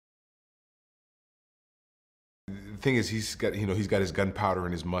thing is, he's got his gunpowder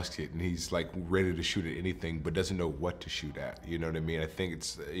and his musket, and he's like ready to shoot at anything, but doesn't know what to shoot at. You know what I mean? I think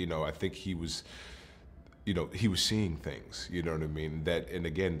it's I think he was he was seeing things. You know what I mean? That, and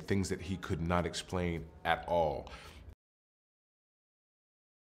again, things that he could not explain at all.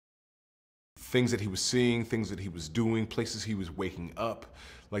 Things that he was seeing, things that he was doing, places he was waking up,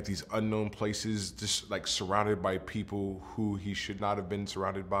 like these unknown places, just like surrounded by people who he should not have been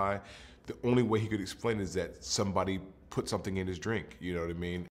surrounded by. The only way he could explain is that somebody put something in his drink, you know what I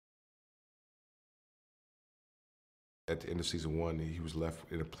mean? At the end of season 1, he was left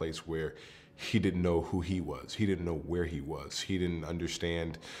in a place where he didn't know who he was. He didn't know where he was. He didn't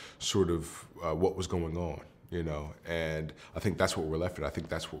understand sort of what was going on. And I think that's what we're left with. I think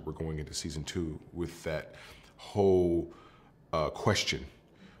that's what we're going into season 2 with, that whole question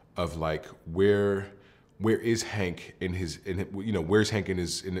of like, where is Hank where's Hank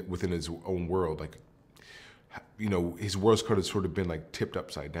within his own world? Like, his world's kind of sort of been like tipped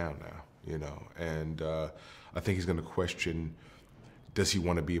upside down now, and I think he's going to question, does he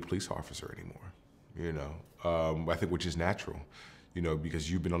want to be a police officer anymore? I think, which is natural. Because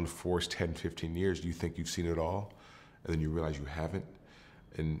you've been on the force 10, 15 years, you think you've seen it all, and then you realize you haven't.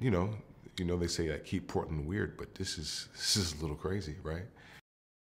 And they say, like, keep Portland weird, but this is a little crazy, right?